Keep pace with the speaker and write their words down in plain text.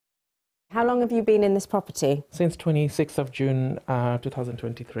How long have you been in this property? Since 26th of June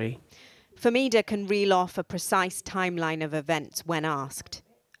 2023. Famida can reel off a precise timeline of events when asked.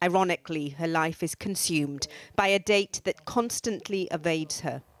 Ironically, her life is consumed by a date that constantly evades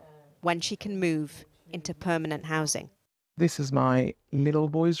her, when she can move into permanent housing. This is my little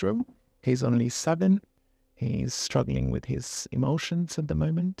boy's room. He's only 7. He's struggling with his emotions at the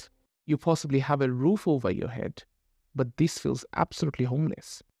moment. You possibly have a roof over your head, but this feels absolutely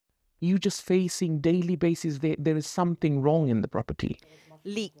homeless. You just facing daily basis there is something wrong in the property.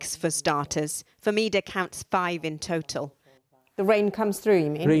 Leaks, for starters. Famida counts 5 in total. The rain comes through, you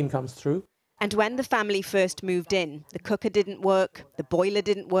mean? Rain comes through. And when the family first moved in, the cooker didn't work, the boiler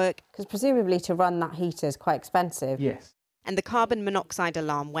didn't work. Because presumably to run that heater is quite expensive. Yes. And the carbon monoxide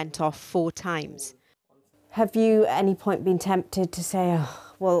alarm went off 4 times. Have you at any point been tempted to say,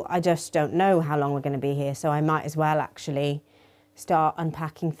 oh, well, I just don't know how long we're going to be here, so I might as well actually start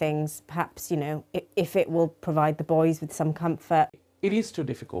unpacking things, perhaps, you know, if it will provide the boys with some comfort? It is too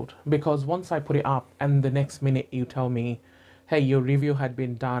difficult because once I put it up and the next minute you tell me, hey, your review had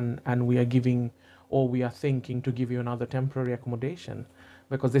been done and we are thinking to give you another temporary accommodation,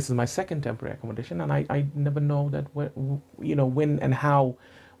 because this is my second temporary accommodation and I never know that, when and how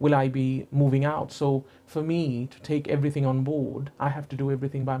will I be moving out. So for me to take everything on board, I have to do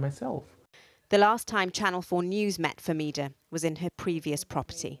everything by myself. The last time Channel 4 News met Famida was in her previous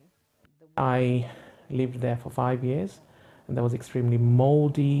property. I lived there for 5 years and there was extremely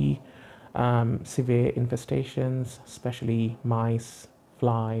mouldy, severe infestations, especially mice,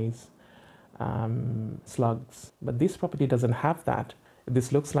 flies, slugs. But this property doesn't have that.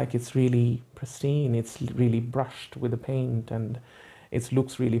 This looks like it's really pristine, it's really brushed with the paint and it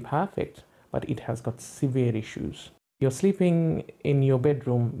looks really perfect, but it has got severe issues. You're sleeping in your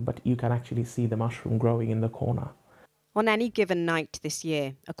bedroom, but you can actually see the mushroom growing in the corner. On any given night this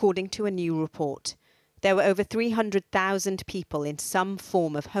year, according to a new report, there were over 300,000 people in some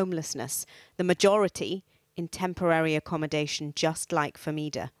form of homelessness, the majority in temporary accommodation, just like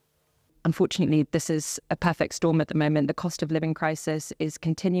Famida. Unfortunately, this is a perfect storm at the moment. The cost of living crisis is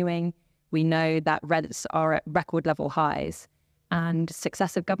continuing. We know that rents are at record level highs. And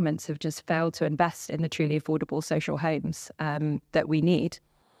successive governments have just failed to invest in the truly affordable social homes that we need.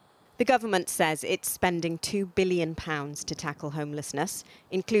 The government says it's spending £2 billion to tackle homelessness,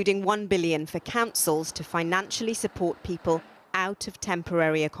 including £1 billion for councils to financially support people out of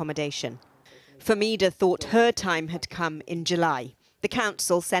temporary accommodation. Famida thought her time had come in July. The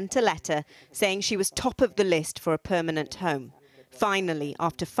council sent a letter saying she was top of the list for a permanent home. Finally,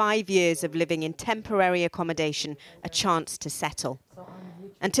 after 5 years of living in temporary accommodation, a chance to settle.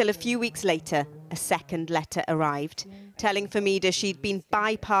 Until a few weeks later, a second letter arrived, telling Famida she'd been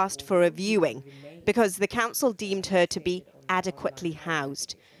bypassed for a viewing because the council deemed her to be adequately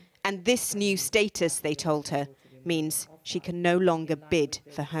housed. And this new status, they told her, means she can no longer bid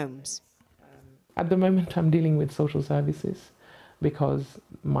for homes. At the moment, I'm dealing with social services because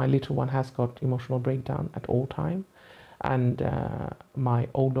my little one has got emotional breakdown at all time. And my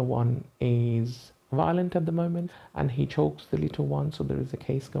older one is violent at the moment and he chokes the little one, so there is a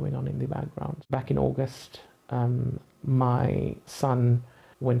case going on in the background. Back in August, my son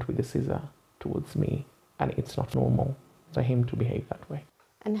went with a scissor towards me and it's not normal for him to behave that way.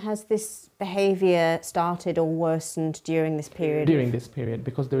 And has this behaviour started or worsened during this period? During this period,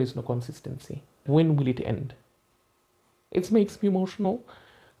 because there is no consistency. When will it end? It makes me emotional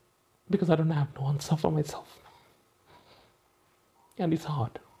because I don't have no answer for myself. And it's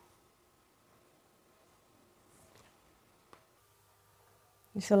hard.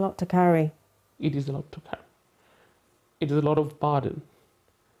 It's a lot to carry. It is a lot to carry. It is a lot of burden.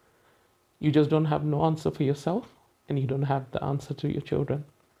 You just don't have no answer for yourself and you don't have the answer to your children.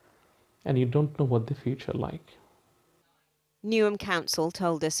 And you don't know what the future like. Newham Council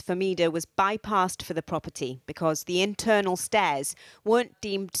told us Famida was bypassed for the property because the internal stairs weren't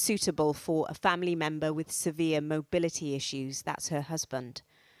deemed suitable for a family member with severe mobility issues. That's her husband.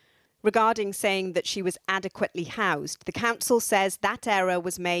 Regarding saying that she was adequately housed, the council says that error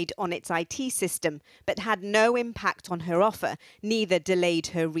was made on its IT system but had no impact on her offer, neither delayed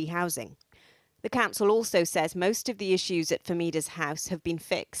her rehousing. The council also says most of the issues at Famida's house have been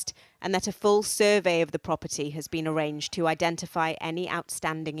fixed and that a full survey of the property has been arranged to identify any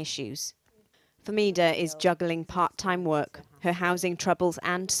outstanding issues. Famida is juggling part-time work, her housing troubles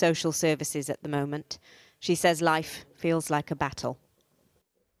and social services at the moment. She says life feels like a battle.